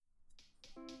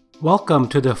Welcome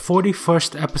to the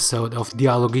 41st episode of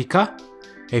Dialogica,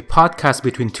 a podcast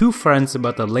between two friends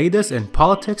about the latest in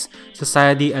politics,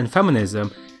 society, and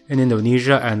feminism in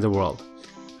Indonesia and the world.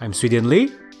 I'm Sweden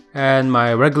Lee, and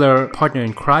my regular partner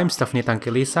in crime, Stephanie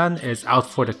Tangkilisan, is out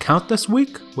for the count this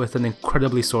week with an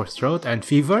incredibly sore throat and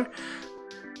fever.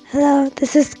 Hello,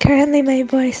 this is currently my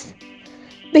voice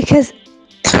because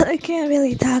I can't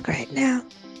really talk right now.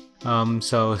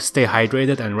 So stay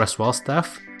hydrated and rest well,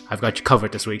 Steph. I've got you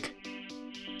covered this week.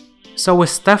 So with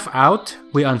Steph out,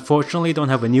 we unfortunately don't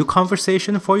have a new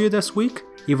conversation for you this week,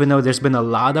 even though there's been a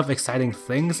lot of exciting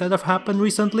things that have happened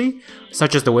recently,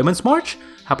 such as the Women's March,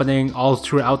 happening all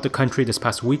throughout the country this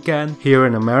past weekend here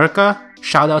in America.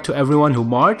 Shout out to everyone who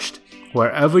marched,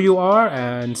 wherever you are,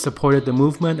 and supported the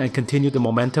movement and continued the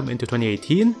momentum into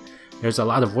 2018. There's a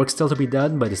lot of work still to be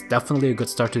done, but it's definitely a good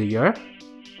start to the year.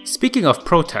 Speaking of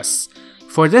protests,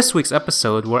 for this week's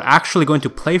episode, we're actually going to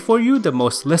play for you the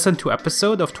most listened to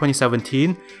episode of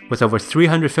 2017 with over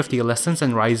 350 listens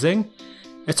and rising.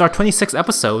 It's our 26th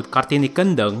episode, Kartini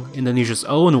Kendeng, Indonesia's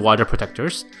own water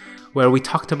protectors, where we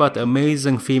talked about the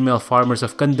amazing female farmers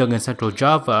of Kendeng in central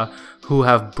Java who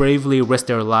have bravely risked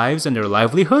their lives and their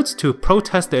livelihoods to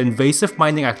protest the invasive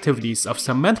mining activities of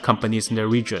cement companies in their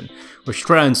region, which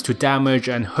threatens to damage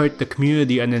and hurt the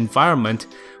community and environment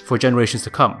for generations to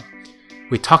come.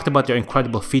 We talked about their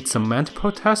incredible feet cement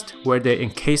protest, where they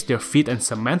encased their feet in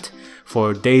cement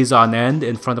for days on end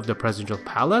in front of the presidential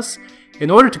palace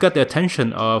in order to get the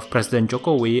attention of President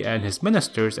Jokowi and his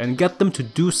ministers and get them to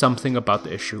do something about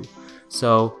the issue.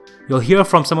 So, you'll hear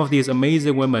from some of these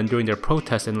amazing women during their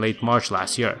protest in late March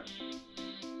last year.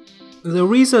 The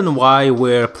reason why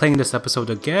we're playing this episode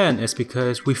again is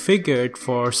because we figured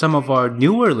for some of our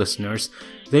newer listeners,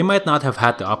 they might not have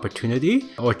had the opportunity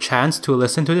or chance to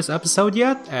listen to this episode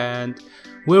yet, and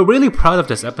we're really proud of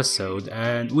this episode,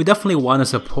 and we definitely want to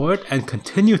support and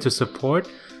continue to support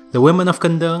the women of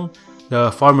Kendeng,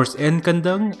 the farmers in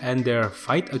Kendeng, and their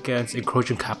fight against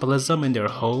encroaching capitalism in their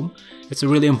home. It's a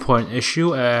really important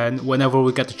issue, and whenever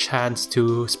we get the chance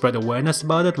to spread awareness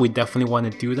about it, we definitely want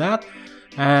to do that.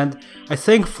 And I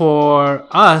think for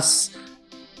us,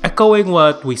 echoing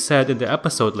what we said in the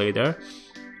episode later,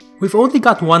 we've only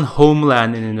got one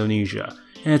homeland in Indonesia,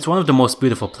 and it's one of the most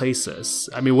beautiful places.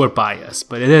 I mean, we're biased,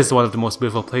 but it is one of the most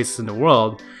beautiful places in the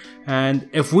world. And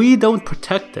if we don't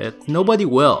protect it, nobody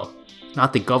will.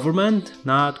 Not the government,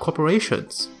 not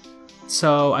corporations.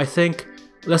 So I think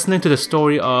listening to the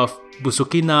story of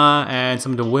Busukina and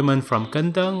some of the women from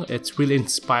Kendeng, it's really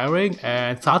inspiring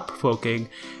and thought-provoking.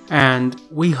 And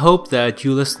we hope that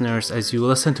you listeners, as you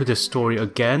listen to this story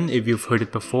again, if you've heard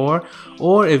it before,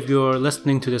 or if you're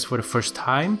listening to this for the first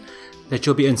time, that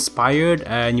you'll be inspired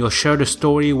and you'll share the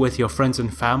story with your friends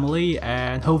and family,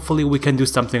 and hopefully we can do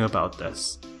something about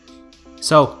this.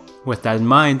 So, with that in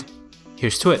mind,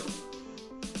 here's to it.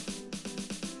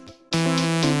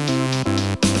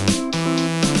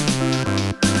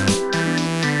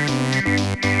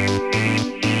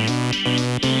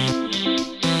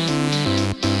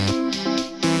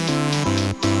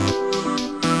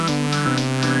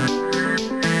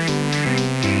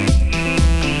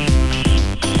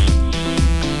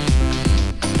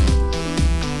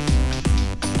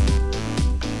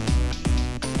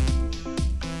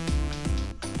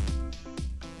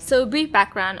 So, brief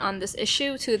background on this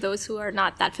issue to those who are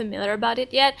not that familiar about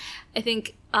it yet. I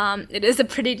think it is a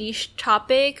pretty niche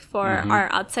topic for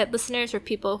our outside listeners or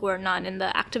people who are not in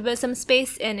the activism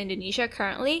space in Indonesia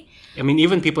currently. I mean,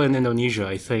 even people in Indonesia,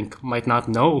 I think, might not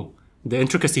know the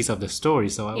intricacies of the story.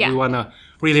 So we want to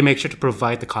really make sure to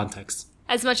provide the context.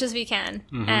 As much as we can.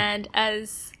 And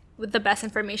with the best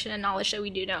information and knowledge that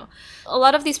we do know. A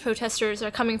lot of these protesters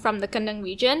are coming from the Kendeng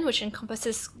region, which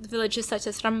encompasses villages such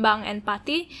as Rembang and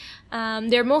Pati.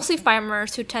 They're mostly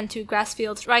farmers who tend to grass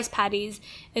fields, rice paddies,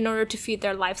 in order to feed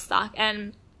their livestock.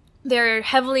 And they're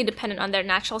heavily dependent on their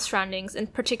natural surroundings, in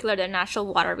particular their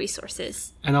natural water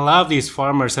resources. And a lot of these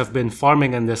farmers have been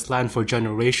farming in this land for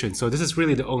generations. So this is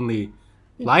really the only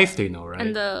life they know, right?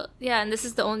 And this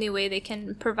is the only way they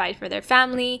can provide for their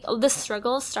family. This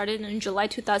struggle started in July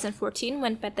 2014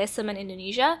 when PT Semen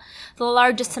Indonesia, the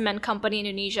largest cement company in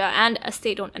Indonesia and a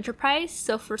state-owned enterprise.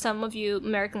 So for some of you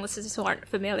American listeners who aren't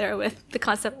familiar with the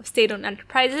concept of state-owned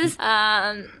enterprises,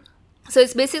 so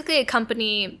it's basically a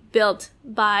company built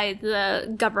by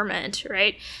the government,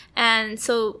 right? And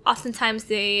so oftentimes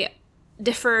they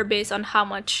differ based on how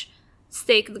much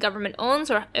stake the government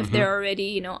owns or if they're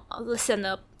already, listed in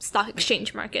the stock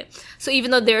exchange market. So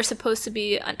even though they're supposed to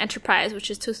be an enterprise,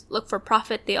 which is to look for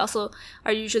profit, they also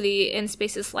are usually in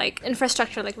spaces like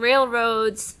infrastructure, like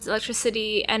railroads,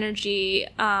 electricity, energy,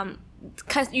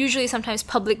 usually sometimes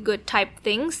public good type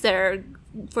things that are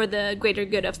for the greater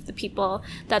good of the people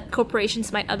that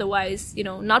corporations might otherwise,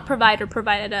 not provide or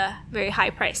provide at a very high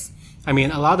price. I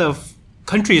mean, a lot of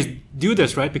countries do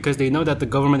this, right? Because they know that the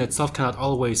government itself cannot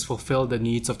always fulfill the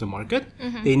needs of the market.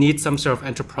 They need some sort of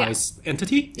enterprise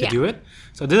entity to do it.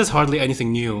 So this is hardly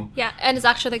anything new. Yeah, and it's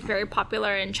actually very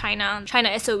popular in China. China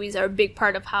SOEs are a big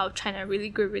part of how China really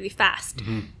grew really fast.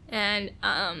 And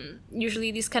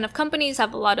usually these kind of companies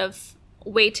have a lot of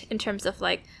weight in terms of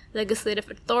legislative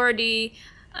authority.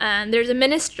 And there's a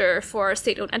minister for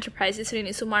state-owned enterprises, Rini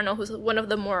Sumarno, who's one of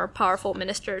the more powerful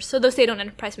ministers. So the state-owned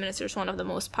enterprise minister is one of the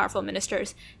most powerful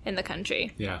ministers in the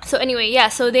country. Yeah. So anyway,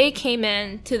 so they came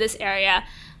in to this area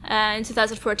in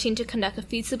 2014 to conduct a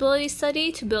feasibility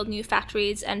study to build new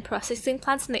factories and processing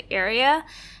plants in the area.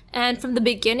 And from the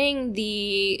beginning,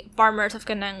 the farmers of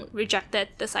Kendang rejected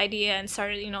this idea and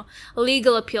started, a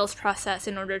legal appeals process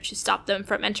in order to stop them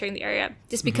from entering the area.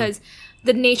 Just because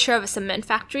the nature of a cement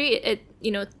factory, it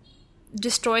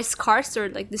destroys karst or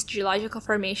these geological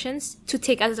formations to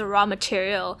take as a raw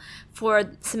material for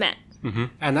cement.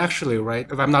 And actually, right,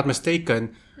 if I'm not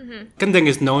mistaken, Kendang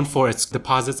is known for its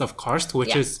deposits of karst,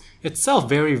 which is itself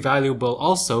very valuable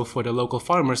also for the local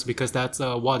farmers because that's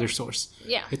a water source.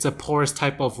 Yeah. It's a porous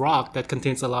type of rock that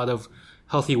contains a lot of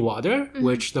healthy water,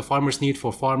 which the farmers need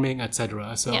for farming,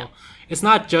 etc. So it's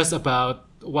not just about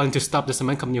wanting to stop the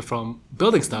cement company from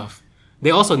building stuff.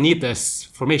 They also need this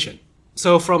formation.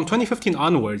 So from 2015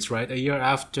 onwards, right, a year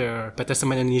after PT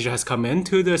Semen Indonesia has come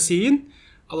into the scene,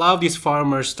 a lot of these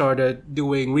farmers started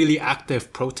doing really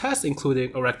active protests,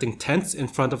 including erecting tents in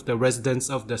front of the residence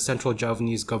of the Central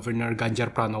Javanese governor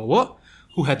Ganjar Pranowo,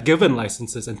 who had given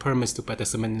licenses and permits to PT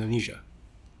Semen Indonesia.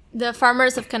 The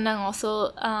farmers of Kendang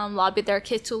also lobbied their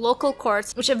case to local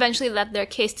courts, which eventually led their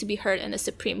case to be heard in the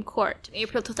Supreme Court. In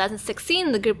April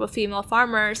 2016, the group of female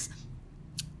farmers,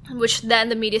 which then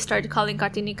the media started calling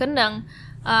Kartini Kendang,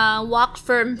 walked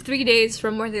for 3 days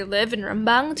from where they live in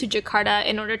Rembang to Jakarta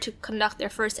in order to conduct their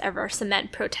first ever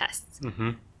cement protests.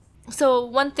 So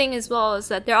one thing as well is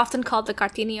that they're often called the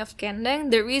Kartini of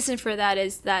Kendang. The reason for that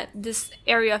is that this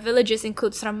area of villages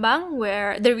includes Rembang,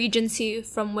 where the regency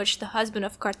from which the husband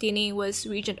of Kartini was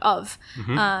regent of.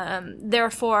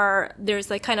 Therefore, there's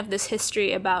kind of this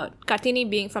history about Kartini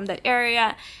being from that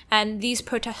area, and these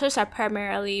protesters are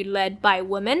primarily led by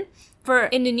women. For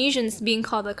Indonesians, being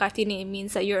called a Kartini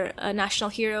means that you're a national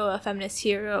hero, a feminist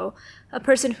hero, a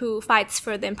person who fights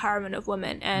for the empowerment of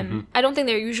women. And I don't think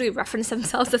they usually reference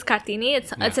themselves as Kartini.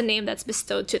 It's a name that's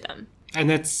bestowed to them.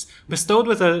 And it's bestowed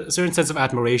with a certain sense of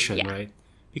admiration, right?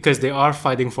 Because they are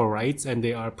fighting for rights and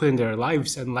they are putting their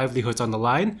lives and livelihoods on the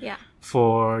line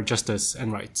for justice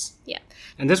and rights. Yeah.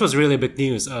 And this was really big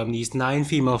news. These 9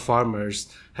 female farmers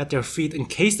had their feet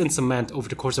encased in cement over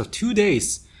the course of 2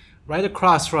 days, right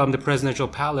across from the presidential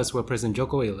palace where President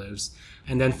Jokowi lives.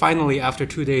 And then finally, after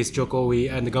 2 days, Jokowi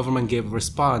and the government gave a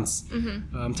response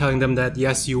telling them that,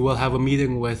 yes, you will have a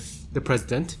meeting with the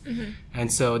president.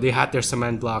 And so they had their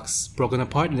cement blocks broken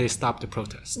apart and they stopped the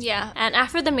protest. Yeah, and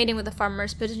after the meeting with the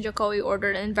farmers, President Jokowi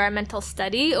ordered an environmental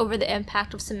study over the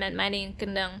impact of cement mining in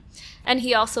Kendang. And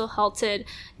he also halted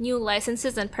new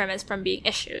licenses and permits from being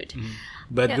issued.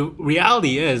 But the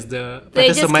reality is the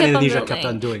PT Semen Indonesia kept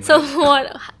on doing so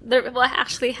that. what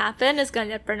actually happened is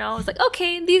Ganjar Pranowo was like,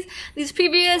 okay, these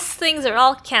previous things are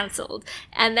all cancelled.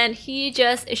 And then he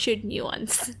just issued new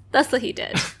ones. That's what he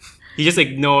did. He just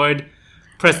ignored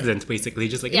precedent, basically.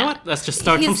 Just you know what? Let's just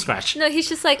start from scratch. No, he's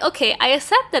just like, okay, I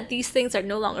accept that these things are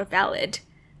no longer valid,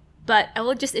 but I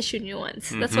will just issue new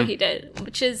ones. That's what he did,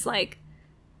 which is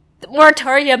the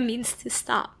moratorium means to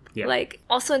stop. Yeah.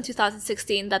 Also in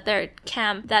 2016, that their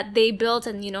camp that they built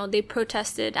and, they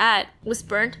protested at was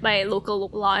burnt by local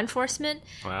law enforcement.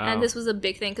 Wow. And this was a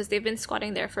big thing because they've been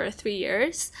squatting there for 3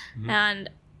 years. And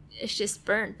it's just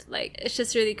burnt. It's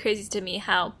just really crazy to me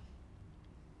how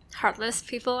heartless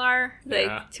people are,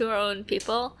 to our own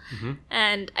people.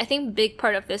 And I think big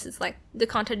part of this is, the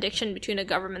contradiction between a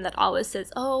government that always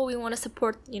says, oh, we want to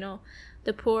support,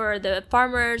 the poor, the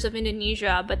farmers of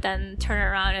Indonesia, but then turn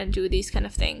around and do these kind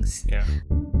of things. Yeah.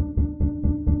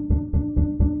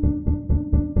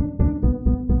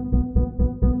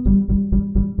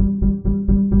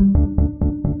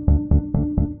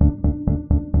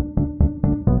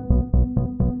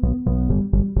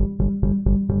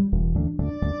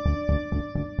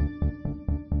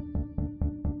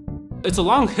 It's a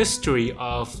long history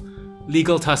of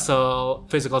legal tussle,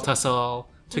 physical tussle,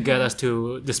 to get us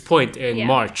to this point in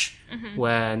March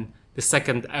when the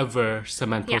second ever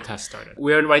cement protest started.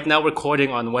 We're right now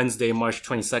recording on Wednesday, March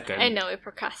 22nd. I know, we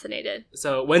procrastinated.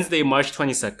 So Wednesday, March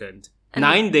 22nd,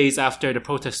 9 days after the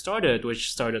protest started,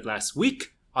 which started last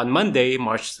week on Monday,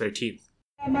 March 13th.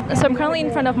 So I'm currently in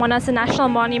front of Monas, the National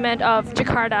Monument of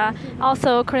Jakarta.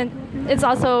 It's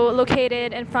also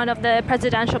located in front of the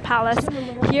Presidential Palace.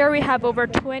 Here we have over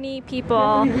 20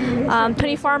 people,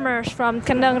 20 farmers from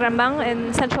Kendang Rembang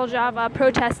in Central Java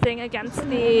protesting against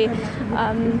the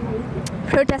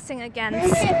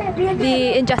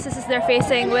injustices they're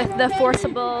facing with the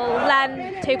forcible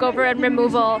land takeover and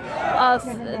removal of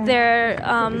their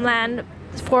land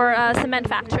for a cement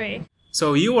factory.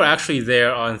 So you were actually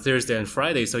there on Thursday and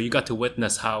Friday, so you got to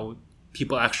witness how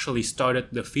people actually started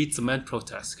the Feed Cement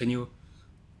protest. Can you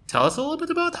tell us a little bit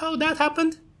about how that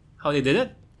happened? How they did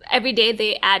it? Every day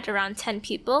they add around 10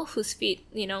 people whose feet,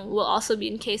 will also be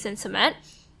encased in cement.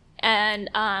 And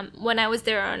when I was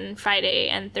there on Friday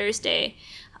and Thursday,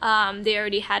 they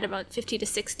already had about 50 to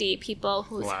 60 people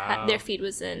whose their feet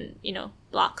was in,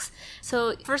 blocks.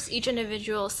 So first, each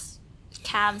individual's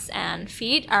calves and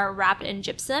feet are wrapped in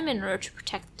gypsum in order to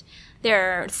protect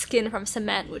their skin from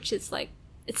cement, which is like,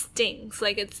 it stings.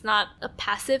 Like, it's not a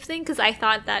passive thing, because I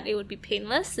thought that it would be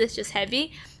painless. It's just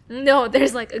heavy. No,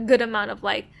 there's like a good amount of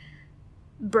like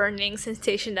burning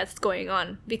sensation that's going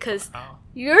on, because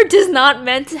you're just not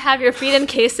meant to have your feet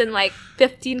encased in like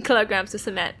 15 kilograms of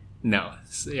cement. No.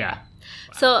 Yeah.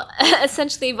 So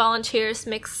essentially, volunteers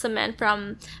mix cement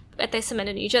from PT Semen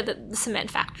Indonesia, the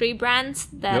cement factory brands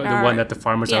that the one that the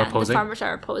farmers are opposing. The farmers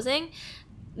are opposing.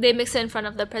 They mix it in front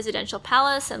of the presidential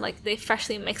palace, and like they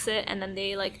freshly mix it, and then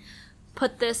they like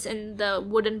put this in the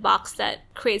wooden box that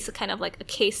creates a kind of like a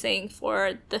casing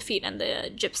for the feet and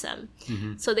the gypsum.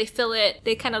 Mm-hmm. So they fill it.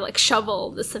 They kind of like shovel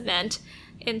the cement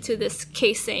into this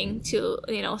casing to,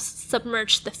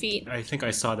 submerge the feet. I think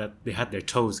I saw that they had their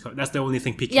toes. That's the only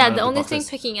thing peeking out. Yeah, the only thing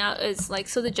peeking out is like,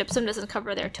 so the gypsum doesn't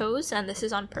cover their toes, and this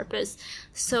is on purpose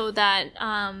so that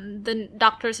the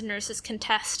doctors and nurses can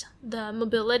test the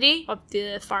mobility of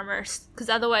the farmers, because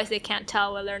otherwise they can't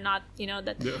tell whether or not,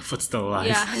 that the foot's still alive.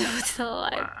 Yeah, the foot's still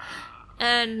alive. Wow.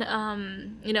 And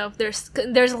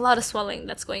there's a lot of swelling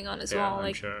that's going on as well.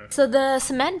 I'm sure. So the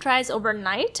cement dries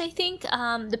overnight, I think.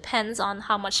 Depends on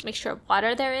how much mixture of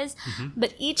water there is. Mm-hmm.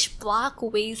 But each block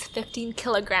weighs 15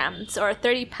 kilograms or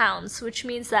 30 pounds, which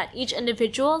means that each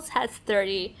individual has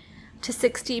 30 to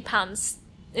 60 pounds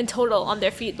in total on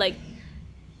their feet. Like,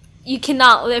 you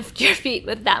cannot lift your feet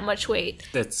with that much weight.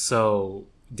 That's so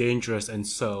dangerous and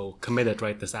so committed,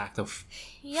 right? This act of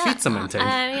feet cementing.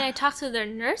 I mean, I talked to their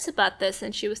nurse about this,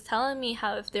 and she was telling me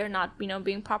how if they're not,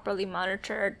 being properly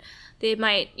monitored, they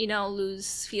might,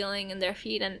 lose feeling in their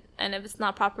feet, and if it's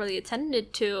not properly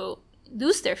attended to,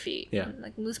 lose their feet. Yeah. And,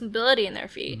 like, lose mobility in their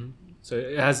feet. Mm-hmm. So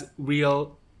it has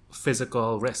real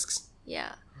physical risks.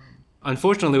 Yeah.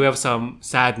 Unfortunately, we have some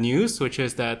sad news, which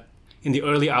is that in the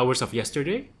early hours of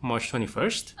yesterday, March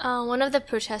 21st, one of the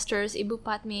protesters, Ibu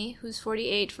Patmi, who's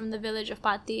 48 from the village of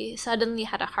Pati, suddenly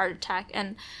had a heart attack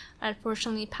and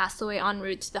unfortunately passed away en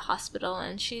route to the hospital,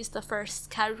 and she's the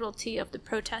first casualty of the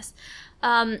protest.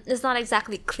 It's not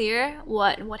exactly clear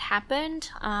what happened,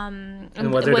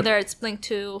 and whether it's linked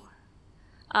to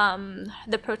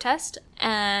the protest.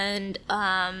 And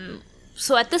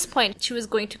so at this point, she was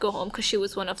going to go home because she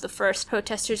was one of the first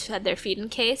protesters who had their feet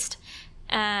encased.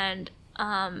 And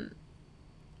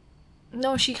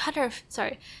she had her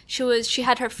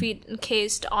feet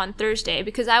encased on Thursday,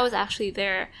 because I was actually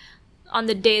there on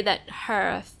the day that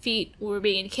her feet were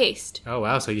being encased. Oh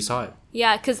wow, so you saw it.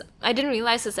 Yeah, because I didn't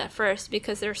realize this at first,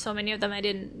 because there were so many of them, I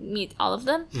didn't meet all of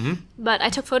them. Mm-hmm. But I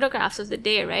took photographs of the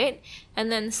day, right?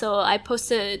 And then so I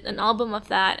posted an album of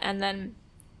that, and then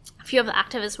a few of the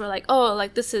activists were like, oh,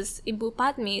 like, this is Ibu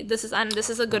Patmi, this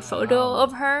is a good photo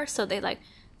of her, so they like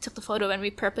took the photo and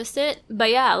repurposed it. But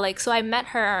yeah, like, so I met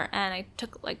her and I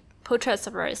took like portraits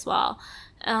of her as well.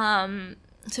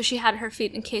 So she had her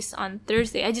feet encased on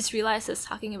Thursday. I just realized this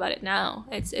talking about it now.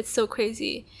 It's so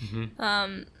crazy.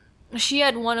 Mm-hmm. She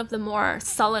had one of the more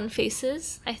sullen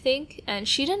faces, I think, and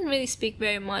she didn't really speak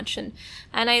very much. And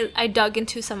I dug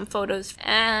into some photos,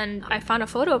 and I found a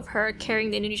photo of her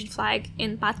carrying the Indonesian flag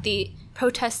in Pati,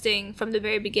 protesting from the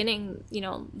very beginning,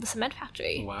 the cement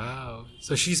factory. Wow.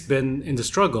 So she's been in the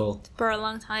struggle for a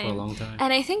long time.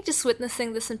 And I think just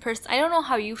witnessing this in person, I don't know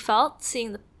how you felt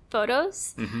seeing the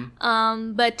photos,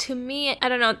 mm-hmm. But to me, I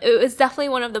don't know, it was definitely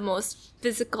one of the most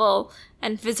physical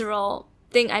and visceral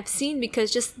thing I've seen,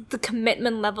 because just the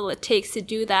commitment level it takes to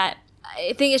do that.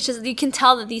 I think it's just, you can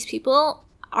tell that these people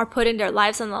are putting their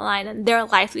lives on the line and their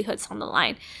livelihoods on the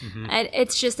line. And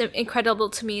it's just incredible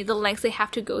to me the lengths they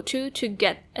have to go to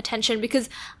get attention, because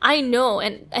I know,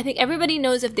 and I think everybody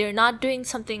knows, if they're not doing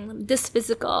something this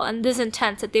physical and this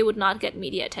intense, that they would not get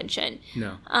media attention.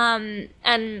 No.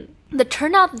 And the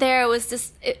turnout there was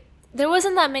just... there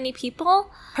wasn't that many people.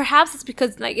 Perhaps it's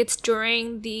because like it's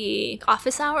during the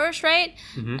office hours, right?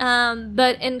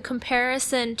 But in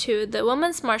comparison to the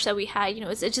Women's March that we had, you know,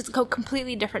 it's just a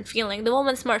completely different feeling. The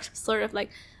Women's March was sort of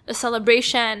like a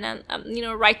celebration and you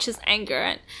know, righteous anger,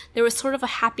 and there was sort of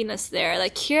a happiness there.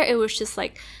 Like here, it was just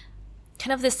like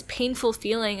kind of this painful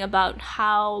feeling about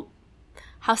how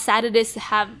sad it is to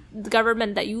have the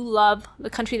government that you love, the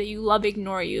country that you love,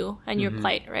 ignore you and your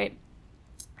plight, right?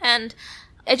 And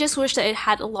I just wish that it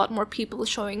had a lot more people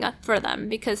showing up for them,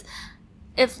 because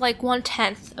if like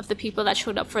 1/10 of the people that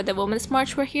showed up for the Women's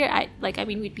March were here,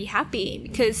 we'd be happy,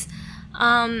 because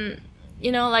you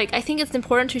know, like, I think it's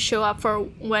important to show up for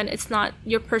when it's not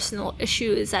your personal issue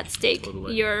is at stake.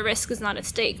 Totally. Your risk is not at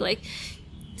stake. Like,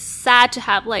 sad to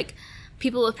have like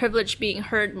people with privilege being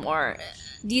heard more.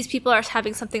 These people are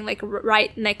having something like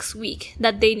right next week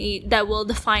that they need, that will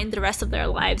define the rest of their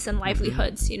lives and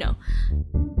livelihoods, you know.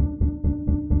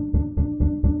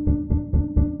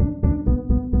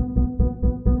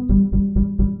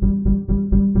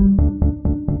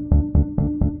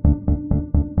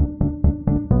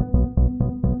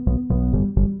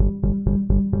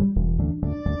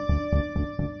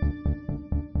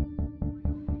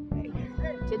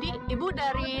 Jadi Ibu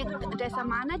dari desa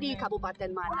mana di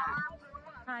kabupaten mana?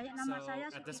 Nama So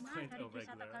saya at this Sukina point, dari a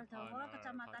Desa regular Tegal Dawa, on our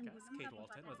Kecamatan podcast, Gunung, Kate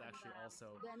Walton, was actually also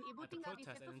Dan Ibu at the tinggal di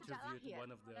protest situ and sejak interviewed lahir.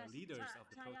 one of the leaders of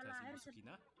the Saya protest, lahir Ibu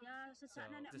Sukina. ya So sejak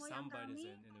nenek the moyang soundbite is kami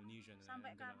in Indonesian, and sampai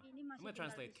I'm gonna, kami ini I'm masih gonna tinggal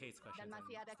translate di Kate's situ. question. Dan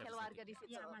masih ada Steph's keluarga taking. di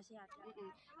situ. Ya masih ada.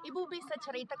 Ibu bisa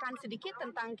ceritakan sedikit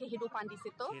tentang kehidupan di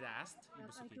situ? Kate asked Ibu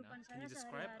Sukina, Kehidupan can you saya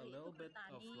describe a sehari-hari little itu bit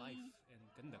of bertani. life in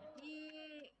Kendeng? Di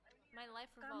My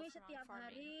life kami revolves around setiap farming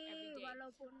hari every day.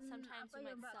 walaupun Sometimes apa we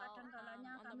ya might Mbak, sell kadang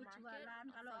kalanya on the kami market jualan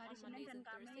kalau from hari on Senin Mondays dan and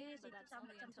Kamis Thursdays, but itu that's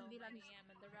sampai only jam until 9 9 a.m.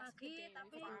 and the rest of the pagi, day we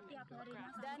tapi farm and tiap grow hari grass.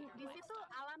 masih Dan ada. di situ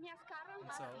alamnya sekarang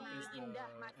So masih is the indah,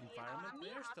 masih environment alami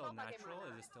there atau still natural? bagaimana?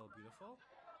 Is it still beautiful?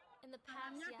 In the past,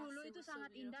 Alamnya yes, dulu it itu was so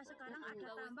sangat indah, beautiful. sekarang ada But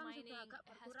with tambang mining, sudah agak it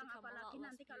has berkurang, become a lot apalagi less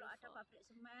nanti kalau ada beautiful. pabrik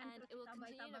semen And terus it will ditambahi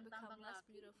continue to become tambang-tambang less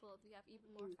lagi. beautiful if we have even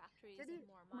more factories Jadi and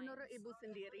more mines. menurut Ibu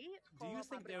sendiri, Do you kalau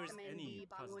think pabrik there is semen any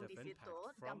dibangun di positive situ, impact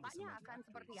from the dampaknya cement akan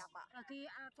seperti factories? apa? Bagi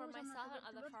aku For sama myself and other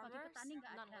dulur-dulur sebagai farmers, petani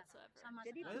nggak none ada whatsoever. sama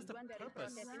Jadi What is the tujuan dari purpose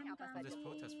protes ini apa of this saja?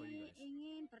 protest for you guys?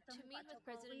 ingin bertemu To meet Pak with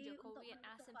President Jokowi Jokowi untuk and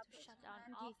ask him menutup to pabrik shut down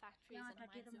semen all di factories yang and ada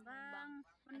di mines in Rembang, Rembang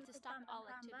and to menutup stop all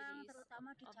tambang-tambang, activities terutama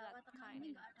di of Jawa that Tengah kind ini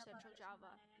in nggak ada Central pabrik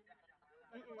Java. semen.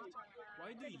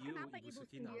 Why do you, Kenapa Ibu Ibu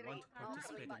Sukina, sendiri want to mau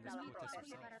participate in terlibat this dalam protest protes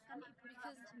yourself? Ibaratkan ibu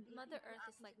Because sendiri, Mother Earth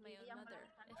aku is like my sendiri own yang mother.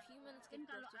 melahirkan. If humans Mungkin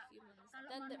give birth kalau to humans, kalau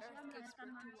then the manusia earth gives melahirkan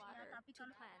birth to manusia, water, tapi to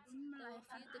kalau plants. bumi It will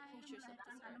melahirkan feed the air, creatures of melahirkan this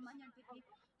earth. tanaman yang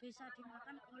bisa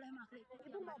dimakan oleh makhluk hidup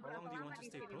Ibu yang mau ada. How long berapa do you lama want to di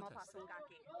stay sini mau protest? pasang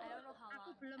kaki? I don't know how Aku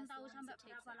long. belum as tahu long as sampai it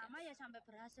takes, berapa I lama guess. ya sampai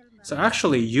berhasil, Mbak. So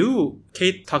actually, you,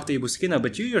 Kate, talked to Ibu Sukina,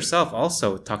 but you yourself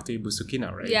also talked to Ibu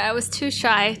Sukina, right? Yeah, I was too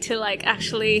shy to like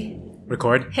actually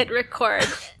Record? hit record.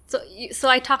 So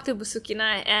I talked to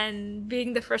Busukina, and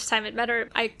being the first time I met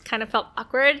her, I kind of felt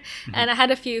awkward. And I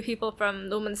had a few people from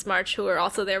the Women's March who were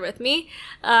also there with me.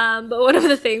 But one of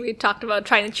the things we talked about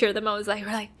trying to cheer them on was like,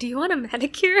 we're like, do you want a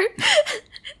manicure?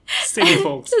 City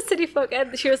folks. Just city folk,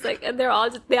 and she was like, and they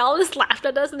all just laughed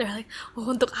at us, and they're like, oh,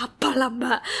 untuk apa lah,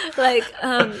 Mbak?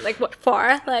 Like what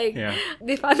for? Like, Yeah.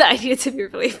 they found the idea to be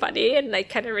really funny and like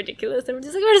kind of ridiculous. And we're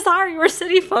just like, we're sorry, we're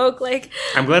city folk, like.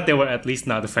 I'm glad they were at least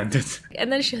not offended.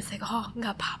 And then she was like, oh,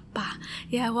 nggak apa-apa.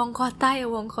 Ya, wong kota ya,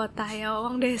 wong kota ya,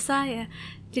 wong desa ya.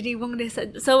 Jadi wong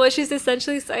desa. So what she's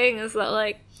essentially saying is that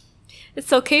like,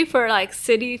 it's okay for like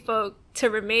city folk to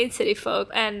remain city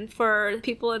folk, and for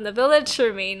people in the village to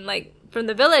remain like from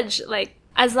the village, like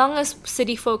as long as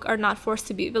city folk are not forced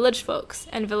to be village folks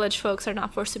and village folks are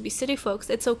not forced to be city folks,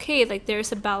 it's okay. Like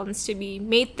there's a balance to be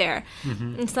made there.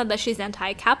 It's not that she's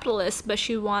anti-capitalist, but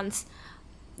she wants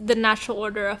the natural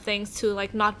order of things to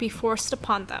like not be forced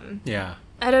upon them. Yeah.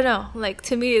 I don't know, like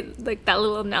to me, like that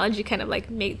little analogy kind of like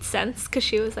made sense, because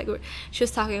she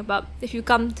was talking about if you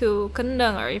come to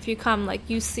Kendeng, or if you come, like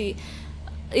you see,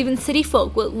 even city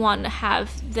folk would want to have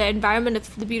the environment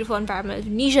of the beautiful environment of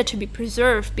Indonesia to be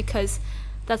preserved, because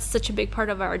that's such a big part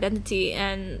of our identity,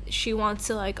 and she wants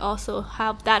to like also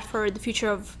have that for the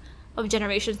future of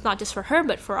generations, not just for her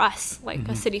but for us, like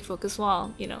a city folk as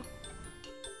well, you know.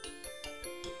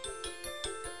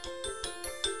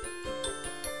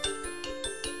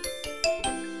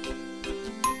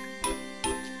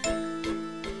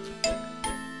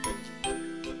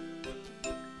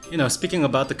 Speaking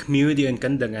about the community in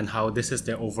Kendeng and how this is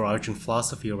their overarching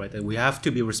philosophy, right? That we have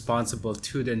to be responsible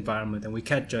to the environment and we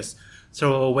can't just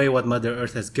throw away what Mother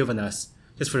Earth has given us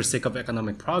just for the sake of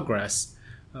economic progress.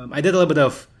 I did a little bit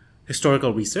of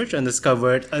historical research and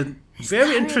discovered a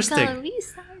very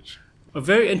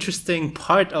interesting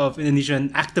part of Indonesian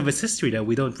activist history that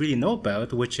we don't really know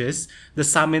about, which is the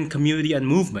Samin community and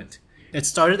movement. It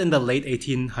started in the late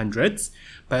 1800s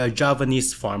by a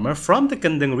Javanese farmer from the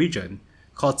Kendeng region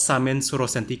called Samin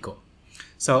Surosentiko.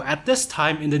 So at this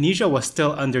time, Indonesia was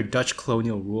still under Dutch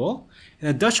colonial rule, and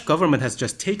the Dutch government has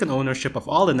just taken ownership of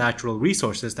all the natural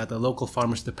resources that the local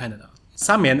farmers depended on.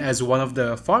 Samin, as one of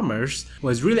the farmers,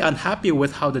 was really unhappy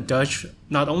with how the Dutch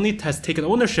not only has taken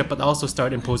ownership but also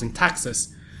started imposing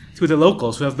taxes to the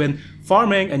locals who have been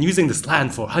farming and using this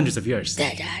land for hundreds of years.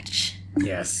 The Dutch.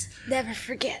 Yes. Never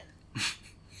forget.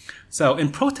 So,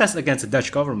 in protest against the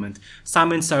Dutch government,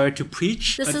 Samin started to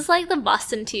preach... This is like the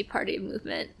Boston Tea Party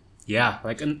movement. Yeah,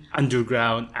 like an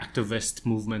underground activist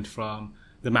movement from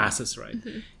the masses, right?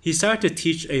 Mm-hmm. He started to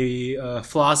teach a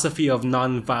philosophy of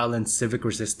non-violent civic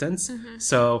resistance. Mm-hmm.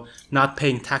 So, not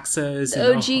paying taxes.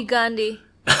 OG Gandhi.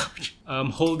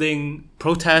 Holding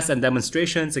protests and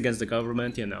demonstrations against the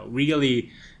government, really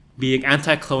being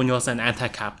anti-colonialist and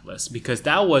anti-capitalist, because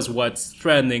that was what's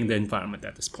threatening the environment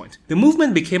at this point. The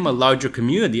movement became a larger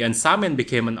community, and Samin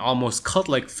became an almost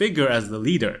cult-like figure as the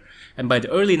leader. And by the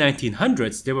early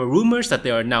 1900s, there were rumors that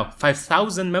there are now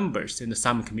 5,000 members in the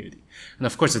Samin community. And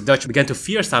of course, the Dutch began to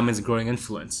fear Samin's growing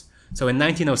influence. So in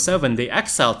 1907, they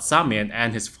exiled Samin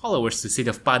and his followers to the city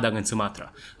of Padang in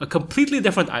Sumatra, a completely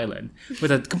different island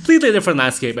with a completely different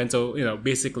landscape. And so,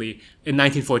 basically in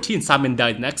 1914, Samin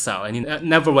died in exile and he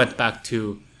never went back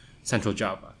to Central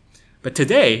Java. But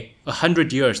today,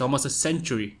 100 years, almost a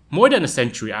century, more than a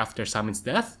century after Samin's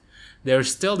death, there's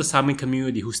still the Samin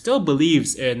community who still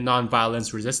believes in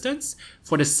non-violence resistance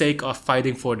for the sake of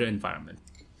fighting for the environment.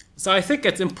 So I think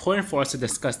it's important for us to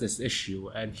discuss this issue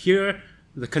and hear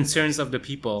the concerns of the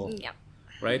people,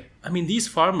 right? I mean, these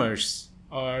farmers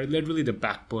are literally the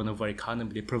backbone of our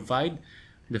economy. They provide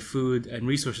the food and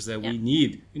resources that we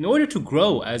need in order to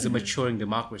grow as a maturing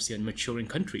democracy and maturing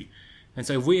country. And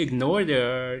so if we ignore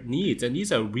their needs, and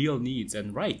these are real needs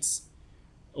and rights,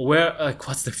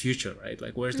 what's the future, right?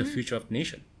 Like, where's the future of the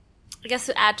nation? I guess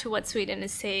to add to what Sweden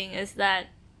is saying is that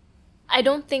I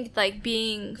don't think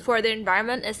being for the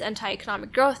environment is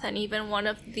anti-economic growth, and even one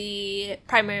of the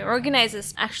primary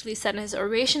organizers actually said in his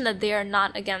oration that they are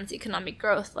not against economic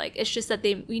growth. It's just that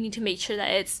we need to make sure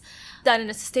that it's done in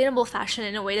a sustainable fashion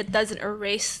in a way that doesn't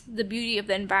erase the beauty of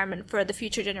the environment for the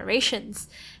future generations.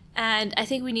 And I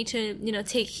think we need to,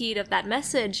 take heed of that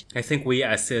message. I think we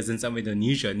as citizens of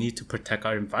Indonesia need to protect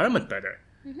our environment better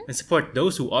and support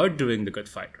those who are doing the good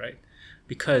fight, right?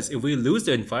 Because if we lose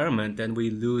the environment, then we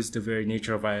lose the very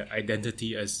nature of our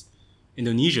identity as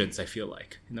Indonesians, I feel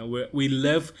like.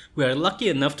 We are lucky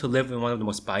enough to live in one of the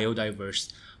most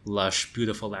biodiverse, lush,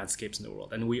 beautiful landscapes in the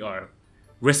world. And we are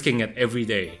risking it every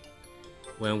day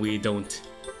when we don't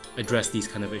address these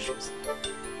kind of issues.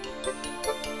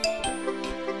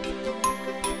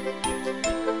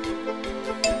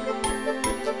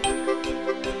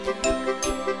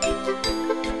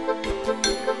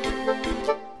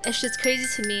 It's just crazy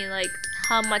to me,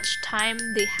 how much time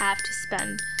they have to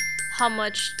spend, how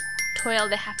much toil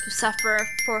they have to suffer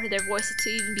for their voices to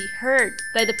even be heard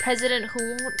by the president who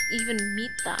won't even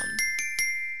meet them.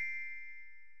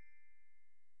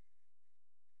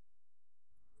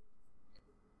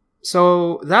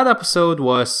 So that episode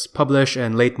was published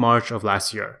in late March of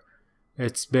last year.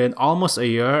 It's been almost a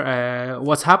year.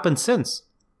 What's happened since?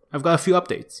 I've got a few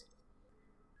updates.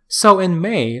 So in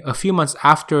May, a few months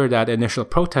after that initial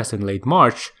protest in late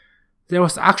March, there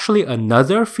was actually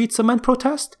another Feed Cement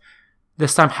protest,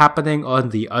 this time happening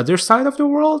on the other side of the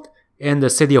world, in the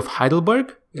city of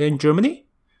Heidelberg in Germany.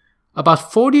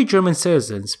 About 40 German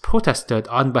citizens protested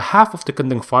on behalf of the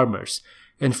Kendeng farmers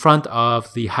in front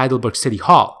of the Heidelberg City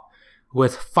Hall,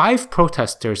 with 5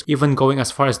 protesters even going as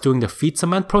far as doing the Feed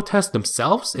Cement protest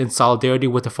themselves in solidarity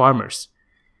with the farmers.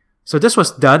 So this was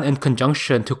done in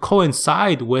conjunction to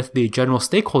coincide with the general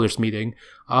stakeholders meeting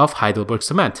of Heidelberg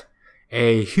Cement,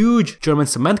 a huge German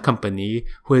cement company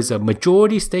who is a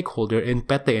majority stakeholder in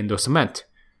PT Indo Cement,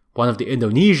 one of the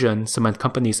Indonesian cement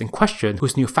companies in question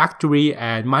whose new factory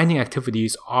and mining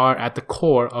activities are at the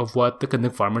core of what the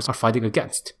Kendeng farmers are fighting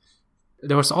against.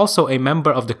 There was also a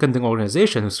member of the Kendeng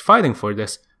organization who's fighting for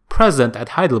this present at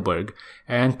Heidelberg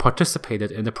and participated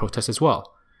in the protest as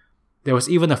well. There was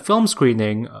even a film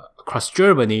screening across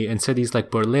Germany in cities like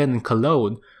Berlin and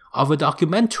Cologne of a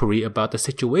documentary about the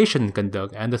situation in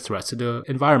Kendeng and the threats to the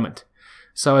environment.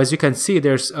 So as you can see,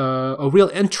 there's a real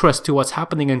interest to what's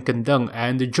happening in Kendeng,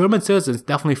 and the German citizens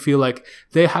definitely feel like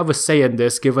they have a say in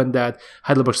this, given that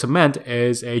Heidelberg Cement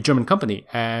is a German company,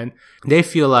 and they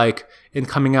feel like in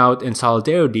coming out in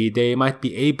solidarity, they might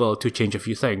be able to change a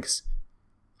few things.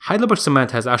 Heidelberg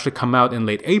Cement has actually come out in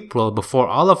late April, before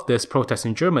all of this protest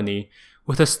in Germany,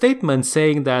 with a statement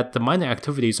saying that the mining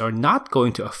activities are not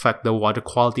going to affect the water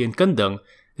quality in Kendeng,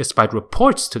 despite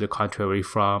reports to the contrary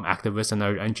from activists and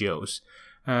other NGOs.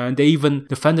 And they even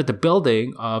defended the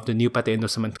building of the new PT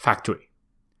Indocement factory.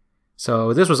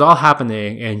 So this was all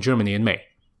happening in Germany in May.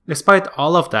 Despite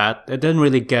all of that, it didn't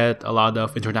really get a lot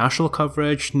of international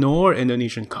coverage nor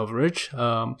Indonesian coverage.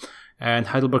 And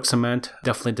Heidelberg Cement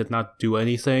definitely did not do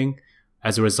anything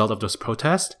as a result of those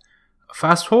protests.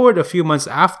 Fast forward a few months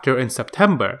after, in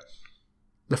September,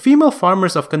 the female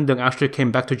farmers of Kendeng actually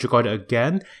came back to Jakarta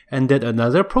again and did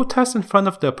another protest in front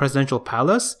of the presidential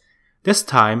palace. This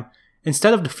time,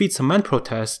 instead of the Feed Cement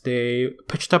protest, they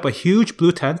pitched up a huge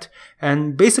blue tent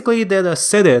and basically did a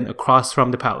sit-in across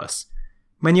from the palace.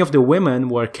 Many of the women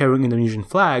were carrying Indonesian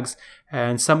flags,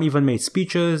 and some even made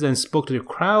speeches and spoke to the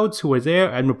crowds who were there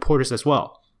and reporters as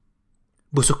well.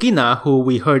 Bu Sukina, who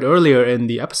we heard earlier in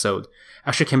the episode,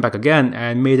 actually came back again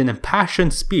and made an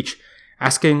impassioned speech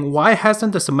asking why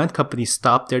hasn't the cement company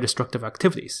stopped their destructive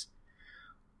activities.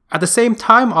 At the same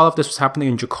time all of this was happening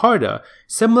in Jakarta,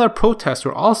 similar protests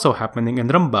were also happening in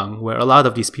Rembang, where a lot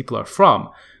of these people are from,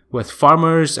 with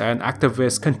farmers and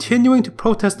activists continuing to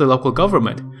protest the local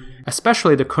government,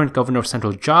 especially the current governor of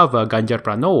Central Java, Ganjar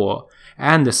Pranowo,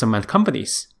 and the cement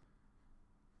companies.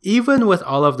 Even with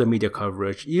all of the media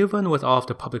coverage, even with all of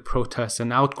the public protests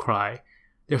and outcry,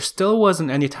 there still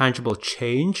wasn't any tangible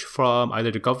change from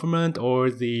either the government or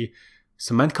the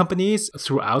cement companies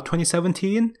throughout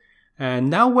 2017. And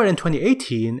now we're in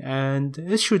 2018, and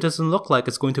the issue doesn't look like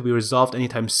it's going to be resolved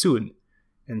anytime soon.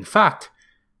 In fact,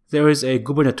 there is a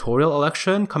gubernatorial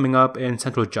election coming up in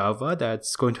Central Java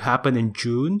that's going to happen in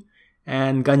June,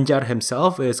 and Ganjar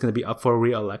himself is going to be up for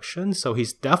re-election, so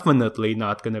he's definitely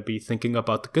not going to be thinking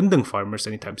about the Kendeng farmers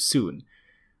anytime soon.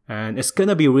 And it's going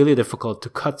to be really difficult to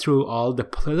cut through all the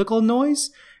political noise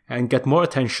and get more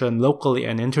attention locally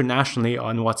and internationally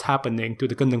on what's happening to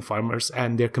the Kendeng farmers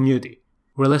and their community.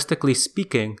 Realistically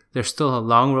speaking, there's still a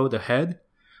long road ahead,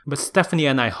 but Stephanie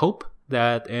and I hope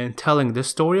that in telling this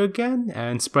story again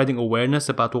and spreading awareness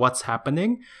about what's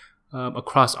happening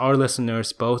across our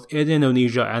listeners both in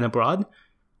Indonesia and abroad,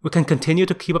 we can continue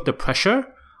to keep up the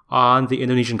pressure on the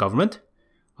Indonesian government,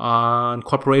 on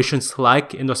corporations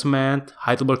like Indocement,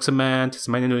 Heidelberg Cement,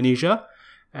 Cement Indonesia,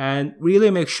 and really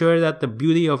make sure that the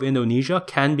beauty of Indonesia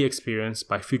can be experienced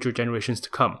by future generations to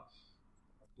come.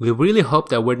 We really hope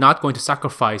that we're not going to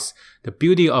sacrifice the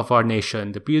beauty of our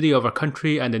nation, the beauty of our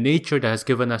country, and the nature that has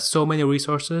given us so many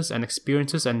resources and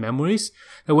experiences and memories,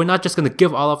 that we're not just going to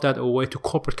give all of that away to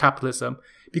corporate capitalism,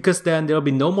 because then there'll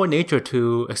be no more nature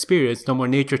to experience, no more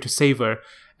nature to savor,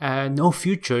 and no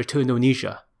future to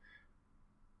Indonesia.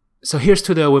 So here's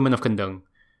to the women of Kendeng.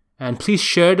 And please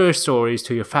share their stories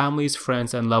to your families,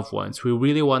 friends, and loved ones. We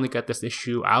really want to get this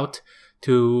issue out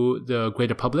to the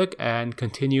greater public and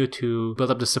continue to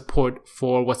build up the support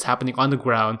for what's happening on the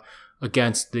ground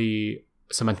against the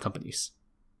cement companies.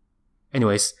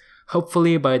 Anyways,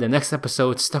 hopefully by the next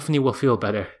episode, Stephanie will feel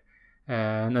better.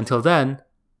 And until then,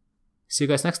 see you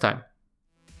guys next time.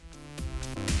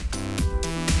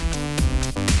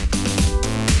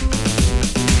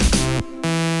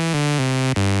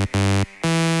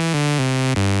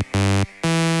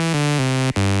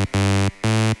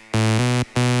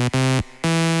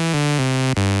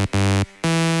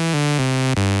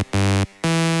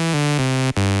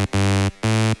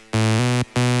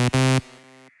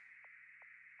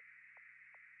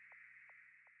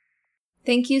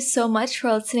 Thank you so much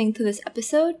for listening to this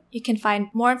episode. You can find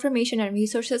more information and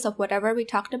resources of whatever we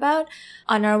talked about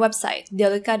on our website,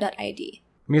 dialogika.id.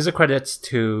 Music credits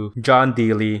to John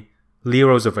Dealey, Lee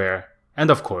Roosevelt, and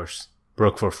of course,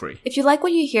 Broke for Free. If you like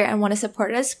what you hear and want to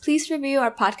support us, please review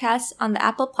our podcast on the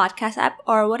Apple Podcast app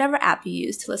or whatever app you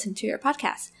use to listen to your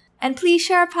podcast. And please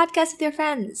share our podcast with your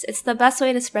friends. It's the best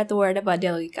way to spread the word about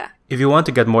Dialogika. If you want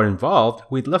to get more involved,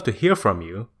 we'd love to hear from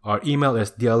you. Our email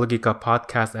is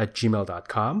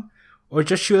dialogikapodcast@gmail.com, or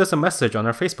just shoot us a message on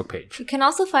our Facebook page. You can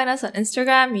also find us on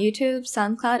Instagram, YouTube,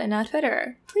 SoundCloud, and now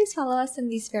Twitter. Please follow us on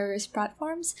these various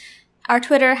platforms. Our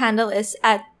Twitter handle is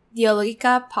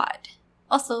 @dialogikapod.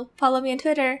 Also, follow me on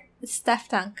Twitter. It's Steph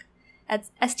Tank. That's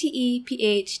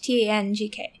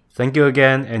STEPHTANGK. Thank you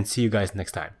again, and see you guys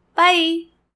next time. Bye!